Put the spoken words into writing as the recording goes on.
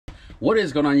What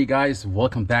is going on, you guys?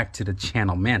 Welcome back to the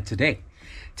channel. Man, today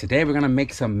we're gonna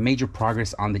make some major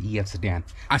progress on the EF sedan.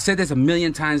 I said this a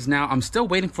million times now. I'm still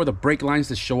waiting for the brake lines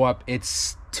to show up.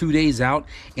 It's 2 days out,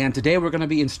 and today we're going to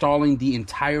be installing the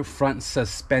entire front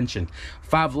suspension.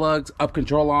 5 lugs, up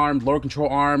control arm, lower control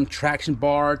arm, traction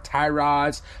bar, tie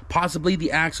rods, possibly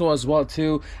the axle as well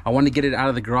too. I want to get it out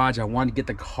of the garage. I want to get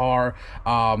the car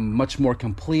much more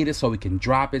completed so we can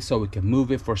drop it, so we can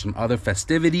move it for some other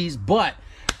festivities. But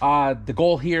the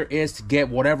goal here is to get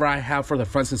whatever I have for the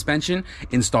front suspension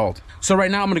installed. So right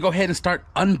now I'm gonna go ahead and start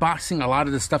unboxing a lot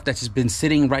of the stuff that's just been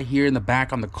sitting right here in the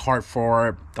back on the cart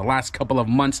for the last couple of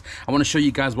months. I want to show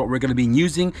you guys what we're going to be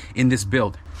using in this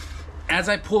build. As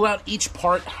I pull out each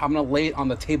part, I'm going to lay it on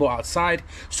the table outside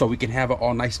so we can have it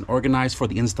all nice and organized for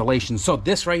the installation. So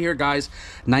this right here, guys,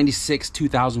 96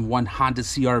 2001 Honda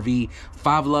CR-V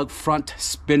 5-lug front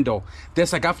spindle.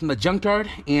 This I got from the junkyard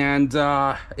and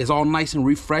is all nice and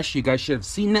refreshed. You guys should have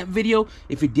seen that video.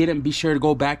 If you didn't, be sure to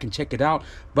go back and check it out.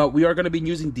 But we are going to be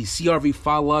using the CR-V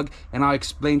 5-lug, and I'll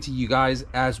explain to you guys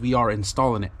as we are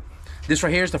installing it. This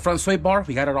right here is the front sway bar.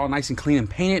 We got it all nice and clean and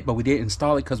painted, but we didn't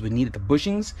install it because we needed the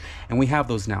bushings, and we have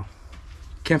those now.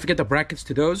 Can't forget the brackets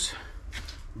to those.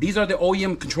 These are the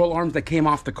OEM control arms that came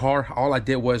off the car. All I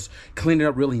did was clean it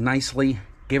up really nicely,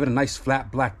 gave it a nice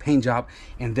flat black paint job,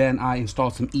 and then I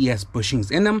installed some ES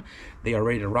bushings in them. They are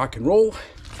ready to rock and roll.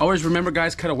 Always remember,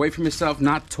 guys, cut away from yourself,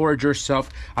 not towards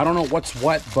yourself. I don't know what's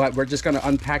what, but we're just gonna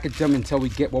unpackage them until we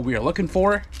get what we are looking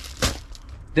for.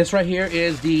 This right here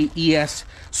is the ES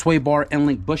sway bar end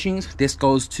link bushings. This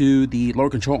goes to the lower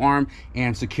control arm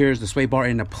and secures the sway bar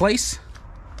into place.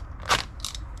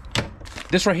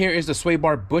 This right here is the sway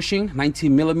bar bushing,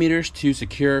 19 millimeters to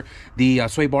secure the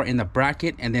sway bar in the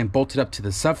bracket and then bolted up to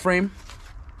the subframe.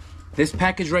 This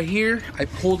package right here, I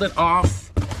pulled it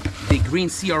off the green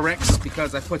CRX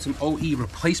because I put some OE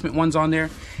replacement ones on there,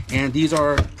 and these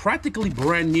are practically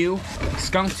brand new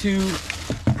Skunk Tube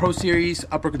Pro Series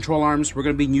upper control arms. We're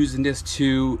going to be using this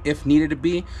to, if needed to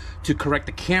be, to correct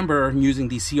the camber using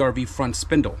the CR-V front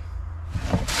spindle.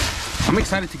 I'm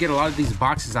excited to get a lot of these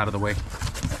boxes out of the way.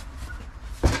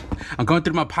 I'm going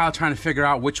through my pile trying to figure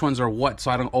out which ones are what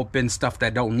so I don't open stuff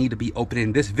that don't need to be opened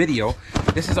in this video.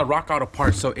 This is a Rock Auto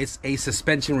part, so it's a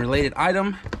suspension related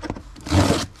item.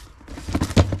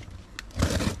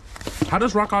 How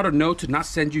does Rock Auto know to not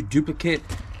send you duplicate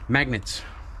magnets?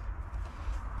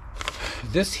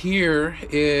 This here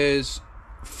is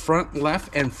front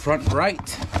left and front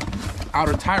right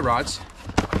outer tie rods,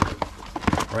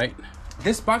 right?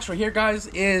 This box right here, guys,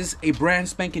 is a brand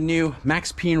spanking new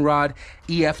Max Peen Rod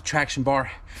EF traction bar.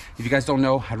 If you guys don't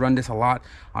know, I run this a lot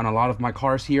on a lot of my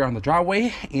cars here on the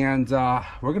driveway, and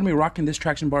we're gonna be rocking this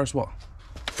traction bar as well.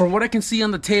 From what I can see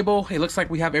on the table, it looks like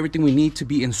we have everything we need to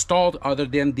be installed other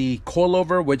than the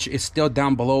coilover, which is still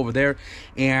down below over there,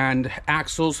 and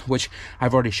axles, which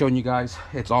I've already shown you guys.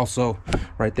 It's also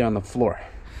right there on the floor.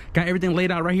 Got everything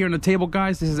laid out right here on the table,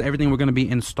 guys. This is everything we're going to be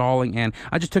installing, and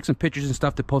I just took some pictures and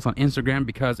stuff to post on Instagram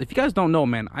because if you guys don't know,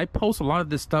 man, I post a lot of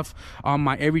this stuff on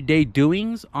my everyday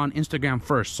doings on Instagram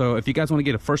first. So if you guys want to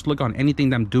get a first look on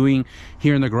anything that I'm doing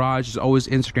here in the garage, it's always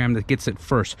Instagram that gets it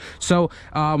first. So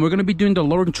we're going to be doing the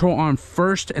lower control arm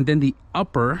first and then the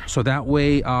upper, so that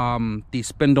way the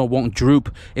spindle won't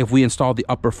droop if we install the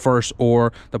upper first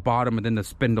or the bottom and then the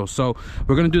spindle. So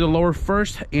we're going to do the lower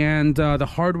first, and the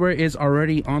hardware is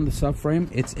already on the subframe.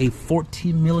 It's a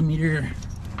 14 millimeter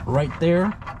right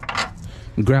there.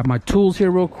 Grab my tools here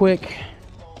real quick.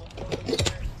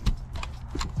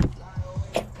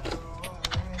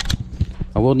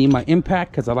 I will need my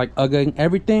impact because I like ugging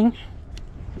everything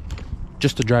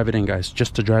just to drive it in, guys,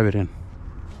 just to drive it in.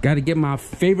 Got to get my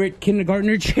favorite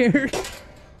kindergartner chair.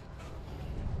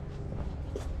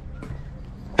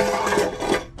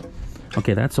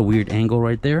 Okay, that's a weird angle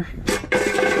right there.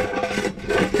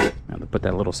 Now to put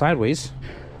that a little sideways.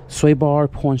 Sway bar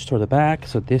points toward the back.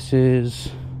 So this is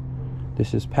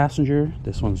passenger.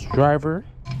 This one's driver.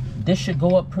 This should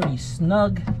go up pretty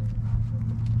snug.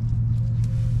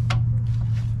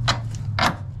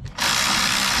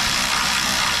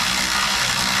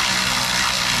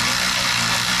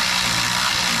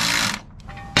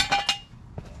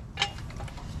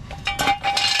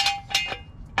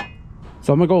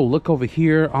 So I'm gonna go look over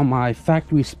here on my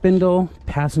factory spindle,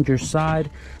 passenger side,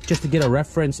 just to get a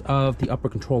reference of the upper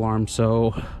control arm.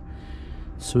 So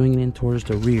swinging in towards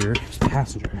the rear is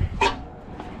passenger.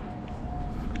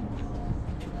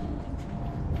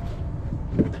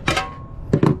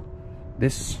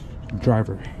 This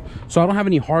driver. So I don't have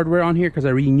any hardware on here because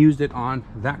I reused it on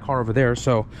that car over there.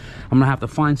 So I'm gonna have to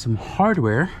find some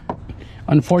hardware.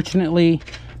 Unfortunately,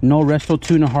 No resto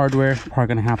tuner hardware.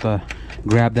 Probably gonna have to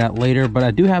grab that later, but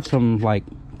I do have some like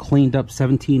cleaned up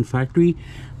 17 factory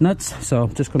nuts, so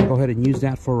I'm just gonna go ahead and use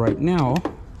that for right now.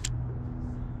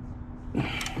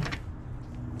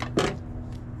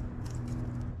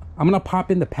 I'm gonna pop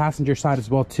in the passenger side as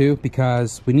well too,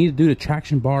 because we need to do the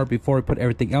traction bar before we put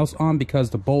everything else on,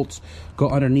 because the bolts go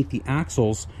underneath the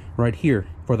axles right here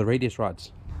for the radius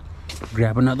rods.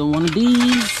 Grab another one of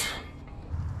these.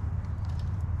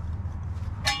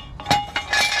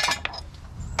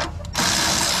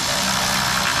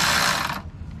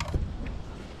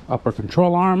 Upper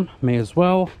control arm, may as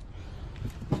well.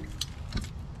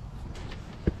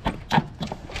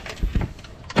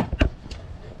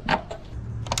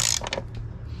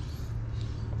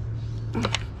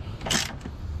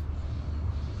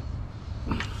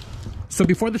 So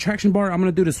before the traction bar, I'm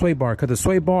going to do the sway bar, because the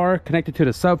sway bar connected to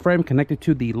the subframe, connected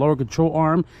to the lower control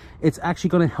arm, it's actually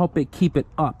going to help it keep it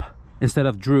up instead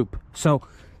of droop. So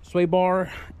sway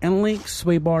bar end link,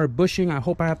 sway bar bushing, I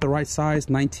hope I have the right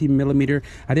size, 19 millimeter.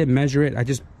 I didn't measure it, I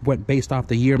just went based off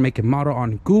the year, make, and model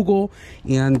on Google.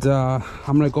 And I'm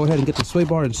going to go ahead and get the sway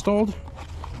bar installed.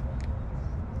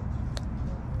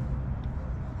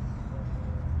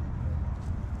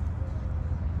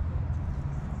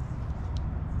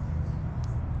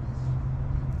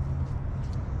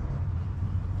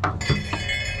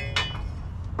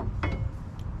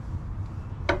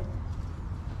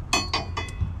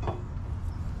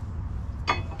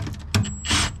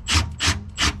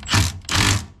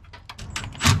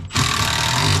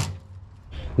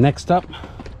 Next up,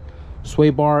 sway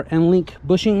bar end link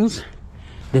bushings.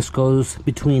 This goes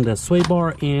between the sway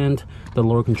bar and the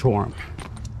lower control arm.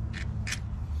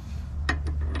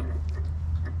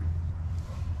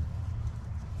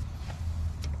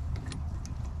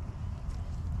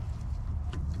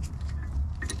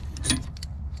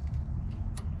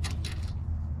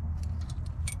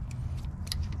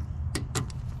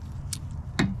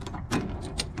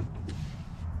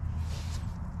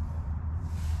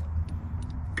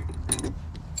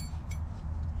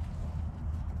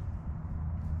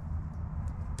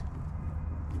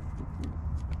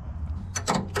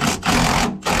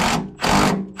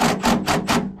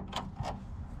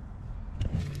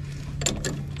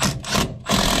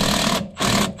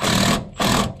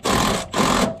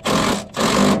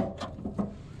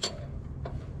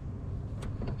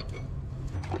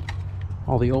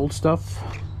 All the old stuff,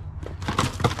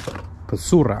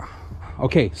 basura.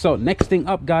 Okay, so next thing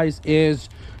up, guys, is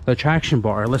the traction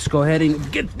bar. Let's go ahead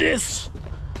and get this,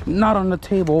 not on the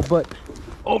table, but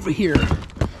over here.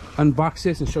 Unbox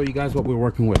this and show you guys what we're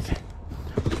working with.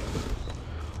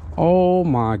 Oh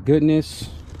my goodness.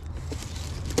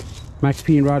 Max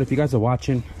P and Rod, if you guys are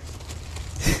watching,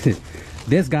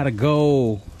 this gotta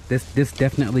go. This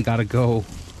definitely gotta go.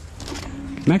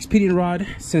 Max PD and Rod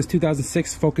since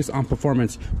 2006 focus on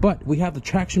performance, but we have the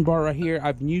traction bar right here.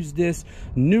 I've used this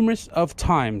numerous of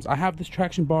times. I have this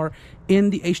traction bar in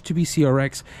the H2B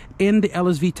CRX, in the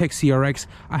LSV Tech CRX.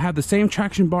 I have the same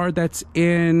traction bar that's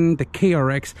in the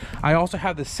KRX. I also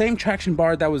have the same traction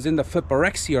bar that was in the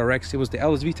FABRICATION CRX. It was the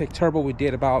LSV Tech Turbo we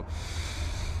did about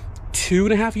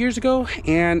 2.5 years ago,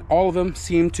 and all of them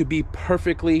seem to be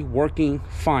perfectly working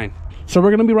fine. So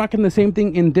we're going to be rocking the same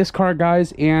thing in this car,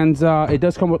 guys, and it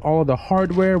does come with all of the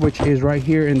hardware, which is right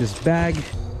here in this bag.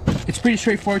 It's pretty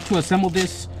straightforward to assemble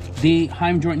this. The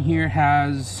Heim joint here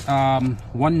has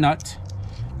one nut,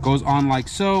 goes on like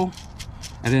so,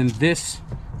 and then this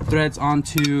threads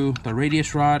onto the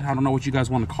radius rod. I don't know what you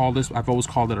guys want to call this. I've always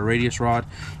called it a radius rod.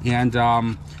 And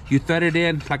you thread it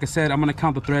in. Like I said, I'm going to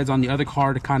count the threads on the other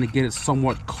car to kind of get it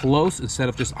somewhat close instead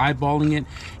of just eyeballing it.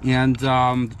 And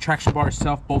the traction bar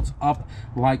itself bolts up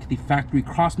like the factory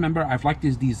cross member. I've liked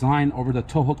this design over the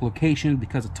tow hook location,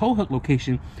 because the tow hook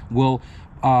location will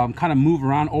kind of move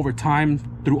around over time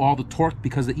through all the torque,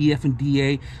 because the EF and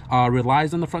DA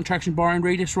relies on the front traction bar and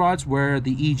radius rods, where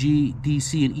the EG,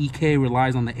 DC, and EK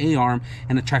relies on the A arm,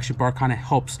 and the traction bar kind of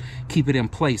helps keep it in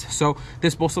place. So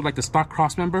this bolts up like the stock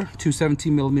cross member, two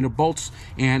 17mm bolts,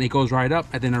 and it goes right up,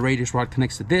 and then a radius rod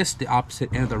connects to this. The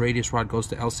opposite end of the radius rod goes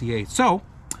to LCA. So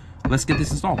let's get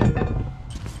this installed.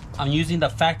 I'm using the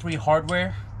factory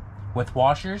hardware with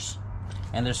washers,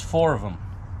 and there's 4 of them.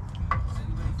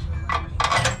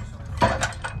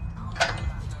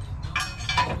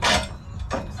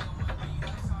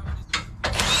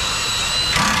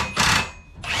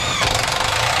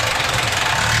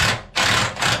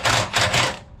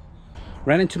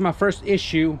 Ran into my first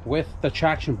issue with the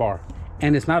traction bar,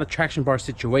 and it's not a traction bar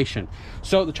situation.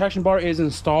 So the traction bar is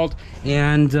installed,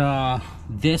 and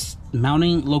this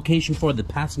mounting location for the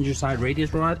passenger side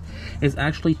radius rod is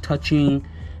actually touching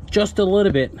just a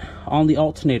little bit on the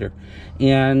alternator.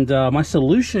 And my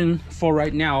solution for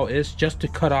right now is just to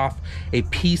cut off a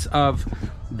piece of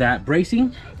that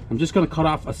bracing. I'm just going to cut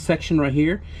off a section right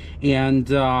here and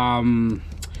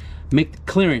make the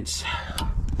clearance.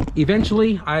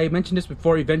 Eventually, I mentioned this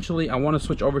before, eventually I want to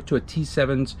switch over to a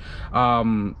T7's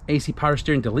AC power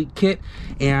steering delete kit,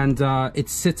 and it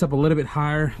sits up a little bit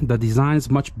higher. The design is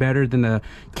much better than the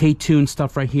K-Tune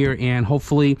stuff right here, and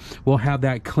hopefully we'll have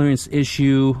that clearance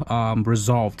issue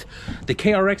resolved. The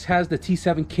KRX has the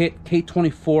T7 kit,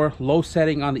 K24 low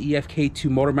setting on the EFK2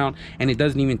 motor mount, and it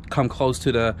doesn't even come close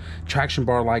to the traction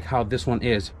bar like how this one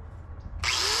is.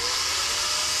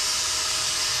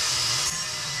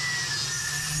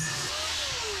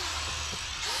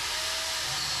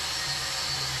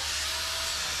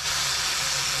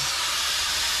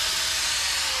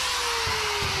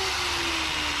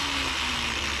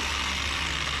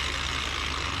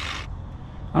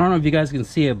 I don't know if you guys can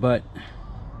see it, but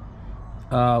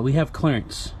we have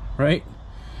clearance, right?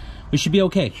 We should be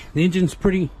okay. The engine's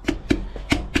pretty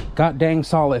god dang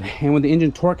solid, and with the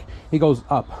engine torque, it goes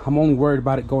up. I'm only worried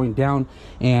about it going down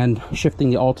and shifting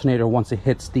the alternator once it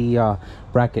hits the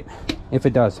bracket, if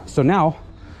it does. So now,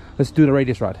 let's do the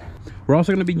radius rod. We're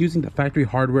also going to be using the factory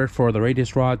hardware for the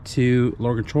radius rod to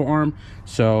lower control arm,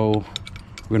 so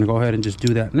we're going to go ahead and just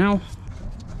do that now.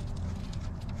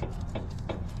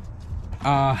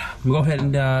 We'll go ahead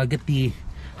and get the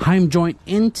Heim joint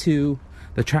into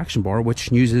the traction bar,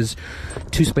 which uses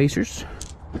 2 spacers,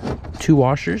 2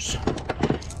 washers,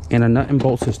 and a nut and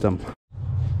bolt system.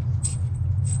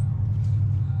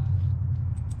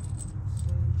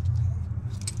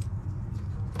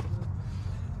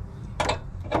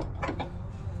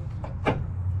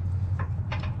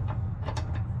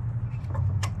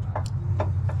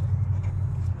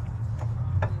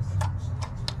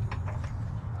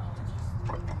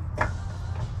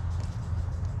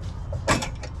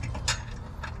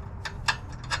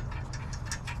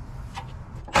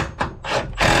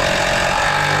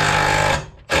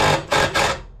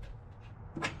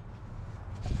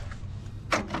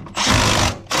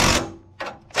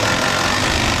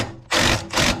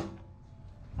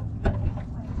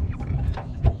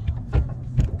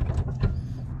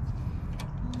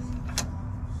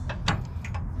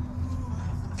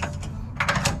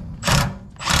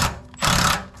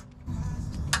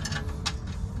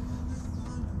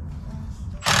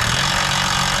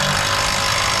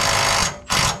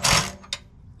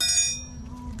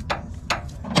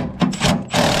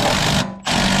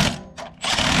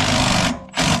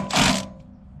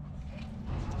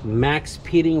 Max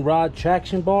pitting rod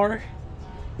traction bar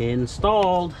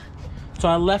installed. So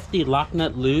I left the lock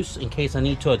nut loose in case I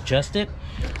need to adjust it,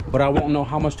 but I won't know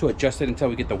how much to adjust it until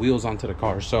we get the wheels onto the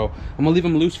car. So I'm gonna leave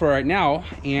them loose for right now.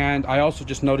 And I also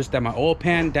just noticed that my oil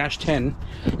pan -10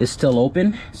 is still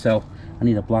open, so I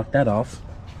need to block that off.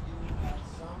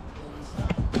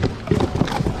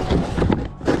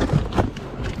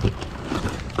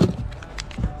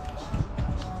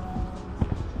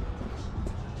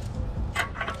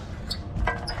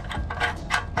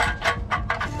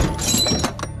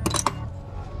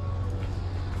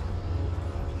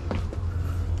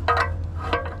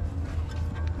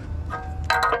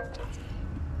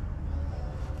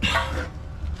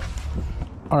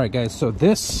 All right, guys, so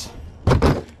this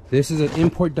is an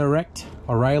import direct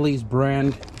O'Reilly's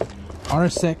brand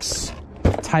RSX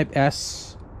Type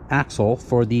S axle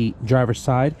for the driver's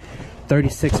side,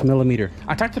 36mm.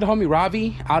 I talked to the homie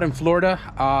Ravi out in Florida.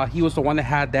 He was the one that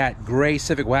had that gray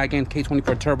Civic wagon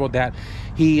K24 turbo that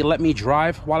he let me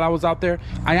drive while I was out there.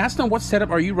 I asked him, what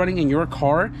setup are you running in your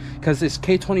car? Because it's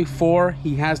K24,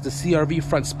 he has the CRV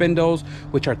front spindles,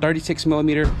 which are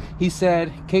 36mm. He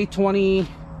said K20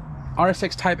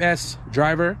 RSX Type S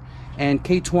driver and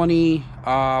K20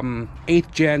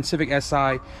 8th gen Civic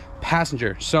Si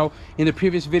passenger. So in the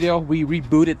previous video, we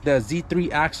rebooted the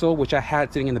Z3 axle, which I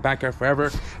had sitting in the backyard forever.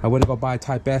 I went to go buy a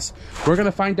Type S. We're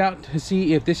gonna find out to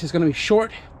see if this is gonna be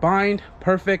short, bind,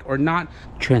 perfect, or not.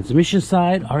 Transmission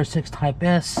side, RSX Type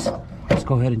S. Let's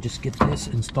go ahead and just get this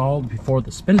installed before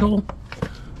the spindle.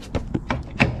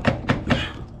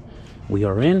 We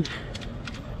are in.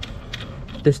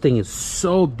 This thing is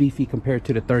so beefy compared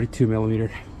to the 32mm.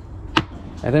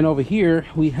 And then over here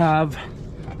we have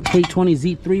K20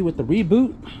 Z3 with the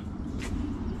reboot,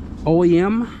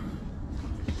 OEM.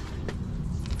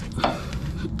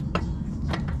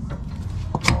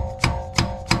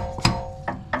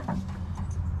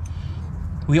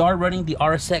 We are running the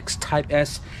RSX Type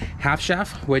S half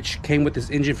shaft, which came with this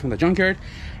engine from the junkyard,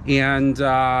 and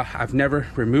I've never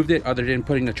removed it other than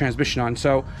putting the transmission on.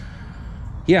 So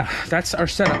yeah, that's our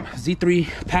setup. Z3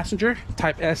 passenger,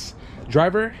 Type S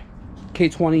driver,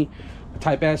 K20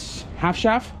 Type S half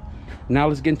shaft. Now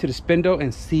let's get into the spindle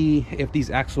and see if these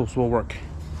axles will work.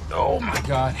 Oh my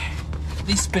God,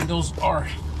 these spindles are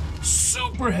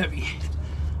super heavy.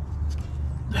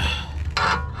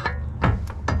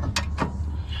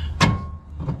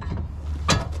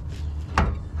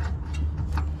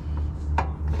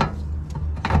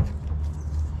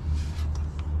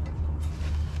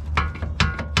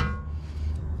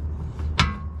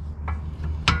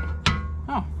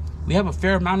 Oh, we have a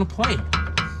fair amount of play.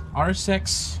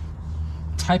 RSX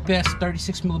Type S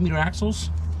 36mm axles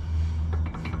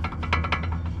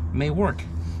may work,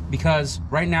 because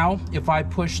right now if I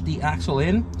push the axle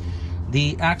in,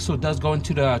 the axle does go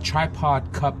into the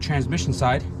tripod cup transmission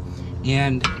side,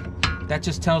 and that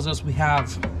just tells us we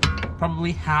have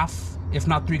probably half, if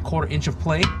not 3/4 inch of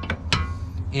play.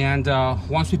 And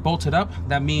once we bolt it up,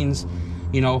 that means,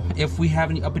 you know, if we have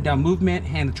any up and down movement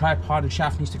and the tripod and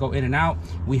shaft needs to go in and out,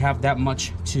 we have that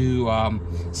much to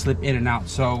slip in and out.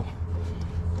 So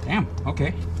damn,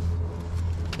 okay,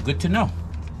 good to know.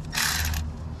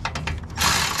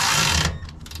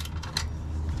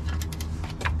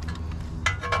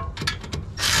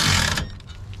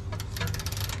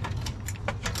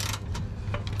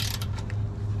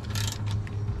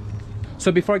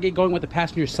 So before I get going with the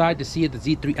passenger side to see if the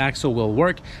Z3 axle will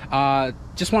work,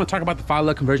 just want to talk about the 5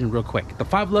 lug conversion real quick. The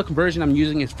 5 lug conversion I'm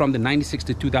using is from the 96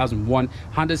 to 2001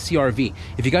 Honda CRV.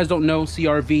 If you guys don't know,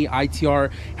 CRV, ITR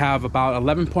have about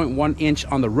 11.1 inch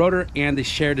on the rotor, and they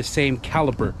share the same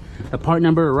caliber. The part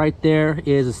number right there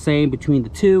is the same between the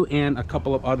two, and a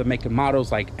couple of other make and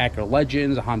models like Acura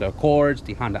Legends, the Honda Accords,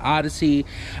 the Honda Odyssey.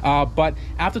 But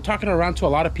after talking around to a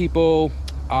lot of people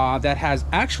that has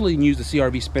actually used the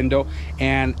CRV spindle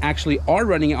and actually are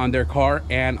running it on their car,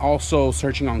 and also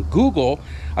searching on Google,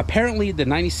 apparently the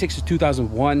 96 to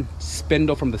 2001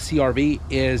 spindle from the CRV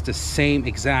is the same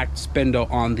exact spindle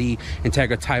on the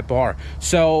Integra Type R.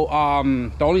 So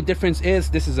the only difference is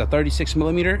this is a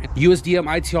 36mm. USDM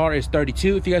ITR is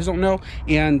 32, if you guys don't know,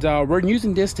 and we're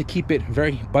using this to keep it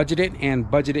very budgeted, and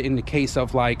budgeted in the case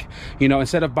of, like, you know,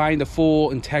 instead of buying the full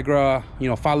Integra, you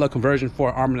know, 5 lug conversion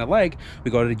for arm and a leg,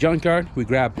 we go to the junkyard, we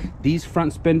grab these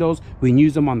front spindles, we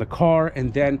use them on the car,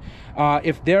 and then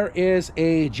if there is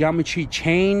a geometry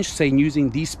change, say using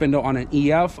these spindle on an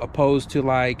EF opposed to,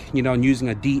 like, you know, using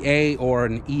a DA or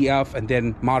an EF and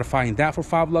then modifying that for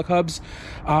 5 lug hubs,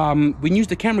 we use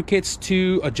the camber kits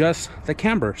to adjust the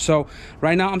camber. So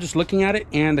right now I'm just looking at it,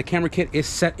 and the camber kit is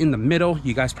set in the middle.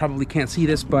 You guys probably can't see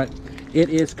this, but it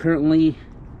is currently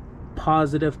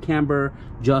positive camber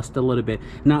just a little bit.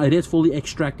 Now it is fully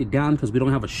extracted down because we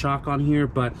don't have a shock on here,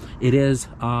 but it is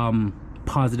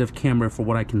positive camber for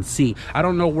what I can see. I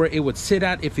don't know where it would sit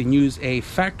at if you use a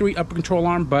factory upper control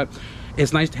arm, but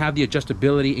it's nice to have the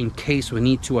adjustability in case we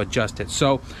need to adjust it.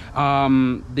 So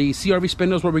the CRV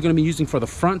spindle is what we're going to be using for the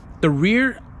front. The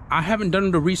rear, I haven't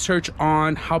done the research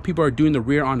on how people are doing the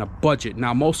rear on a budget.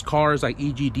 Now, most cars like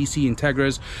EG, DC,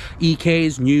 Integras,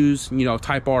 EKs use, you know,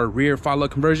 Type R rear 5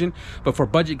 lug conversion. But for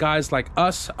budget guys like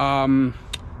us,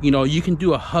 you know, you can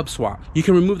do a hub swap. You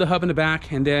can remove the hub in the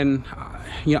back, and then,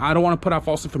 you know, I don't want to put out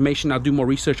false information. I'll do more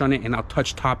research on it, and I'll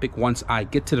touch topic once I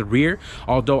get to the rear.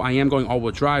 Although I am going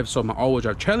all-wheel drive, so my all-wheel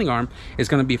drive trailing arm is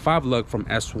going to be 5 lug from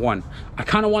S1. I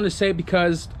kind of want to say,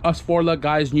 because us 4 lug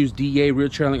guys use DA rear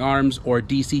trailing arms or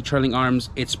DC trailing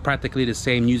arms, it's practically the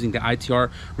same using the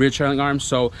ITR rear trailing arms.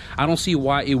 So I don't see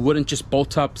why it wouldn't just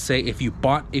bolt up, say, if you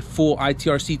bought a full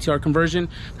ITR CTR conversion.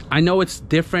 I know it's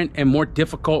different and more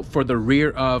difficult for the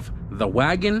rear of the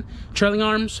wagon trailing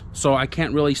arms, so I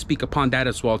can't really speak upon that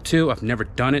as well too. I've never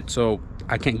done it, so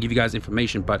I can't give you guys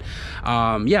information. But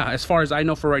yeah, as far as I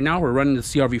know for right now, we're running the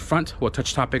CRV front. We'll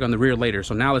touch topic on the rear later.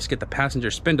 So now let's get the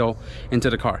passenger spindle into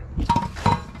the car.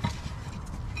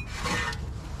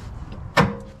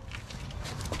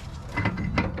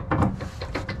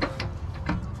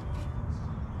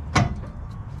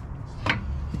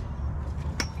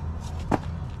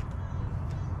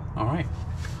 All right,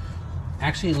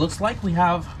 actually it looks like we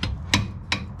have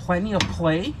plenty of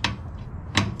play,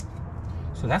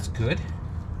 so that's good.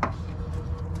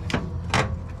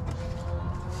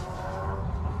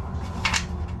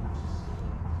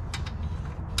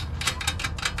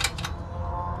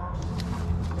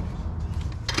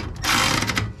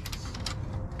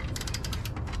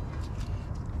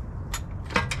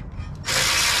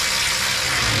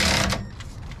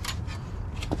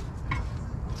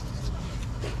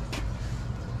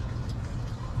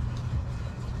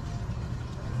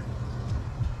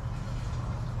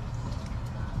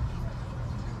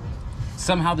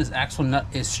 Somehow this axle nut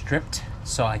is stripped,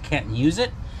 so I can't use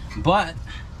it. but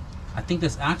I think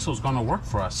this axle is gonna work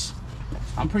for us.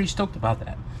 I'm pretty stoked about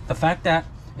that. The fact that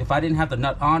if I didn't have the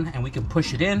nut on and we can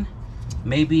push it in,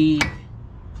 maybe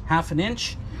half an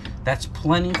inch, that's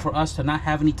plenty for us to not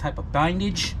have any type of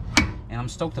bindage, and I'm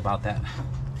stoked about that.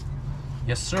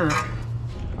 Yes, sir.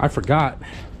 I forgot.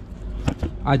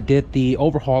 I did the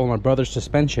overhaul on my brother's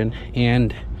suspension,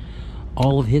 and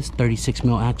all of his 36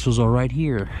 mil axles are right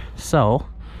here. So,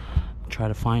 try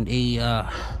to find a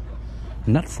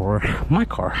nut for my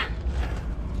car.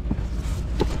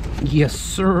 Yes,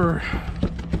 sir.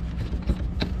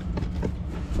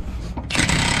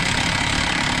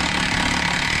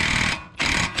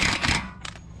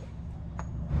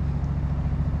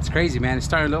 It's crazy, man. It's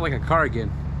starting to look like a car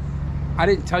again. I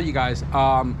didn't tell you guys,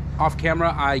 off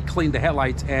camera, I cleaned the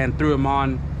headlights and threw them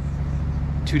on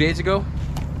 2 days ago.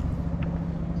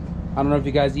 I don't know if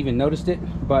you guys even noticed it,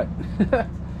 but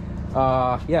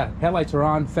yeah, headlights are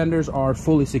on, fenders are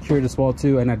fully secured as well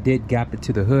too, and I did gap it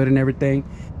to the hood and everything.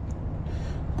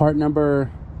 Part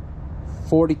number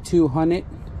 4200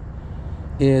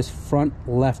 is front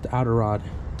left outer rod.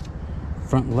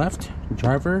 Front left,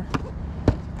 driver,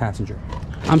 passenger.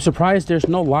 I'm surprised there's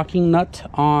no locking nut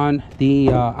on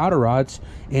the outer rods,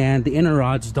 and the inner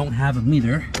rods don't have them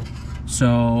either.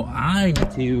 So I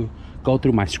need to go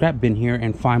through my scrap bin here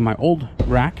and find my old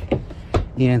rack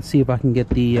and see if I can get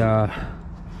the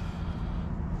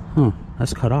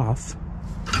that's cut off.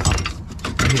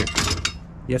 Right here.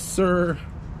 Yes, sir.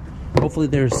 Hopefully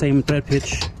they're the same thread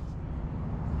pitch.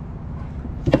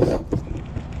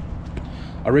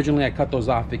 Originally I cut those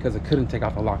off because I couldn't take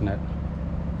off the lock nut.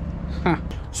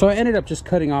 So I ended up just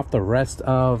cutting off the rest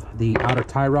of the outer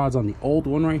tie rods on the old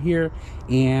one right here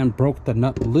and broke the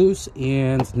nut loose,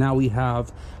 and now we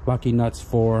have locking nuts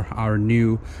for our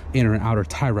new inner and outer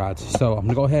tie rods. So I'm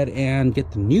gonna go ahead and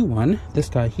get the new one, this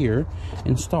guy here,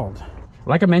 installed.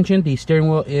 Like I mentioned, the steering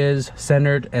wheel is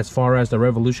centered as far as the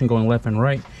revolution going left and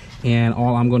right, and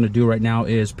all I'm going to do right now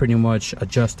is pretty much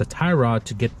adjust the tie rod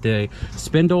to get the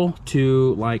spindle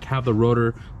to like have the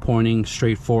rotor pointing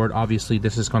straight forward. Obviously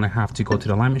this is going to have to go to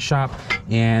the alignment shop,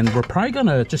 and we're probably going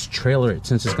to just trailer it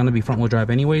since it's going to be front wheel drive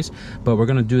anyways, but we're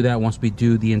going to do that once we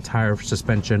do the entire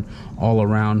suspension all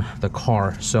around the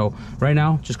car. So right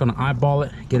now just going to eyeball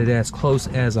it, get it as close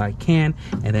as I can,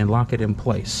 and then lock it in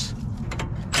place.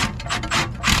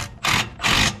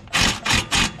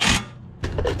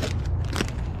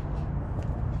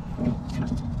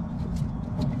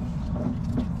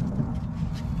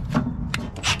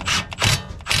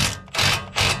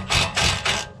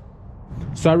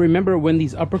 So I remember when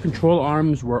these upper control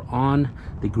arms were on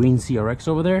the green CRX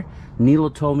over there, Nilo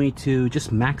told me to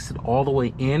just max it all the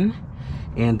way in,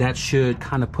 and that should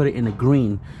kind of put it in the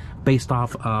green based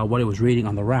off what it was reading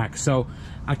on the rack. So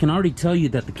I can already tell you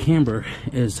that the camber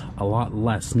is a lot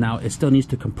less. Now it still needs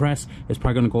to compress. It's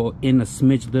probably gonna go in a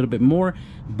smidge, a little bit more,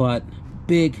 but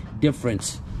big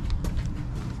difference.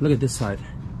 Look at this side.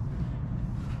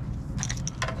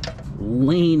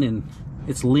 Leaning,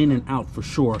 it's leaning out for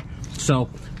sure. So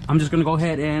I'm just gonna go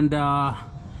ahead and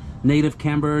native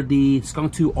camber the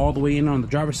Skunk 2 all the way in on the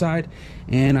driver's side,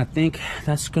 and I think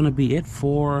that's gonna be it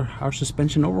for our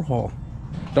suspension overhaul.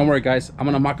 Don't worry guys, I'm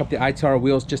gonna mock up the ITR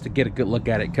wheels just to get a good look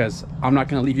at it, because I'm not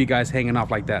gonna leave you guys hanging off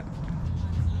like that.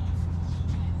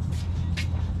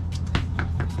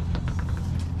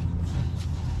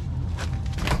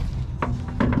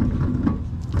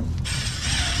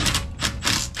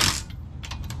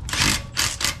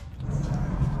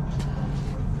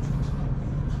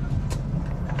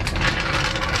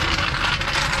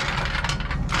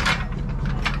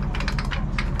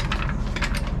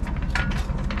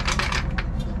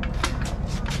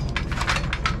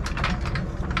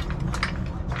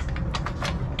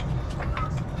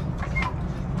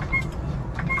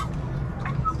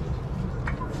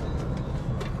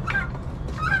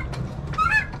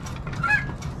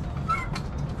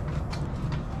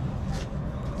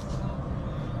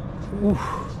 Ooh.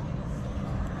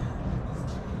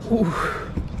 Ooh.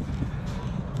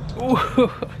 Ooh.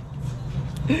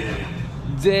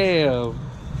 Damn.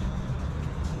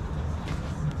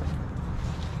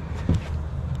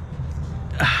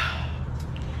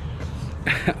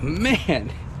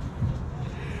 Man.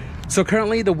 So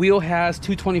currently the wheel has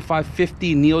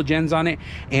 225/50 neogens on it,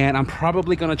 and I'm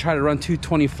probably going to try to run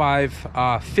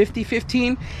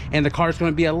 225/50/15, and the car is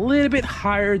going to be a little bit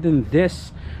higher than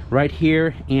this right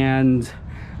here, and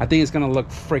I think it's going to look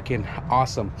freaking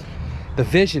awesome. The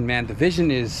vision, man, the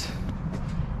vision is,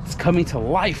 it's coming to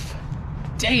life.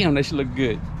 Damn, that should look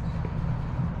good.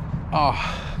 Oh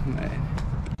man.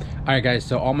 All right guys,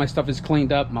 so all my stuff is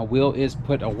cleaned up, my wheel is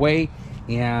put away,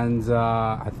 And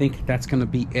I think that's gonna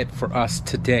be it for us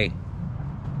today.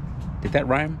 Did that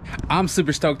rhyme? I'm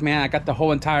super stoked, man. I got the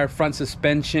whole entire front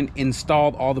suspension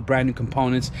installed, all the brand new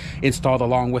components installed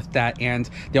along with that. And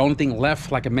the only thing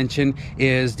left, like I mentioned,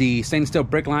 is the stainless steel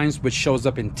brake lines, which shows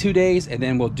up in 2 days. And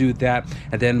then we'll do that.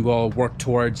 And then we'll work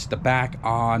towards the back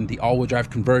on the all-wheel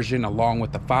drive conversion along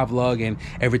with the 5 lug and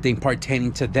everything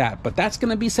pertaining to that. But that's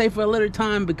gonna be safe for a little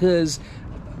time because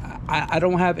I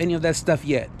don't have any of that stuff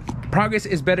yet. Progress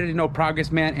is better than no progress,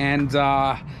 man, and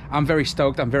I'm very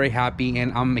stoked. I'm very happy,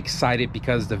 and I'm excited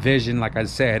because the vision, like I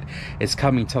said, is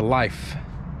coming to life.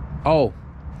 Oh,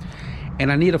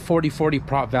 and I need a 40/40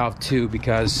 prop valve too,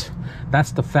 because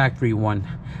that's the factory one.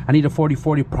 I need a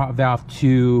 40/40 prop valve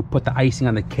to put the icing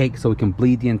on the cake so we can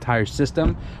bleed the entire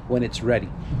system when it's ready.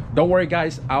 Don't worry,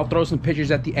 guys, I'll throw some pictures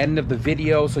at the end of the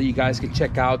video so you guys can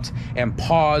check out and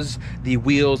pause the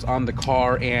wheels on the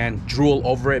car and drool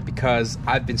over it, because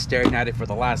I've been staring at it for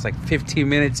the last like 15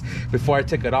 minutes before I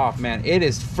took it off. Man, it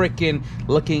is freaking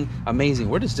looking amazing.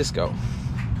 Where does this go?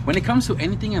 When it comes to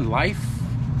anything in life,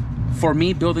 for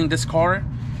me building this car,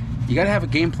 you gotta have a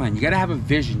game plan, you gotta have a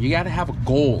vision, you gotta have a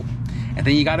goal, and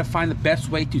then you gotta find the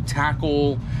best way to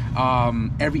tackle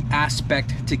every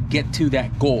aspect to get to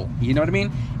that goal. You know what I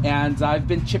mean? And I've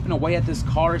been chipping away at this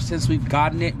car since we've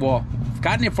gotten it. Well, we've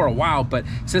gotten it for a while, but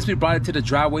since we brought it to the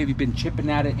driveway, we've been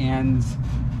chipping at it, and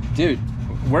dude,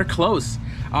 we're close.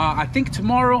 I think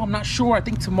tomorrow, I'm not sure, I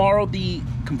think tomorrow the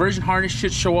conversion harness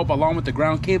should show up along with the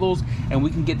ground cables, and we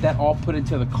can get that all put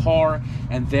into the car,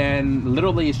 and then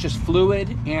literally it's just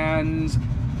fluid and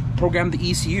program the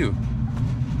ECU.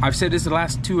 I've said this the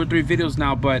last 2 or 3 videos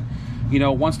now, but you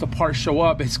know, once the parts show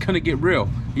up, it's gonna get real.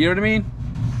 You know what I mean?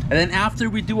 And then after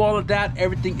we do all of that,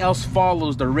 everything else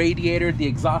follows. The radiator, the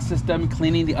exhaust system,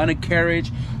 cleaning the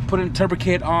undercarriage, putting the turbo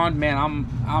kit on. Man,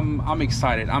 I'm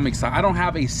excited. I'm excited. I don't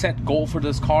have a set goal for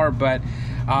this car, but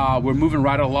we're moving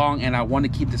right along, and I want to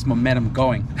keep this momentum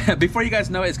going. Before you guys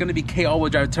know it, it's going to be K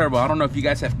all-wheel drive turbo. I don't know if you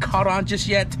guys have caught on just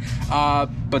yet,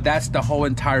 but that's the whole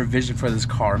entire vision for this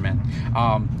car, man.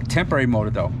 Temporary motor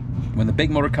though. When the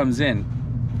big motor comes in,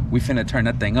 we finna turn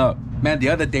that thing up. Man, the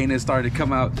other Dana started to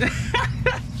come out.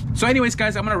 So anyways,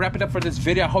 guys, I'm gonna wrap it up for this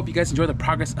video. I hope you guys enjoyed the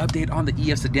progress update on the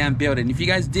EF Sedan build, and if you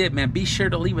guys did, man, be sure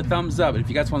to leave a thumbs up. And if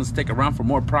you guys want to stick around for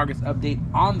more progress update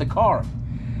on the car,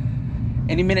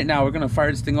 any minute now we're gonna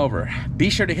fire this thing over. Be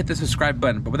sure to hit the subscribe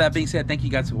button. But with that being said, thank you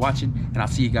guys for watching, and I'll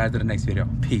see you guys in the next video.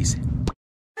 Peace.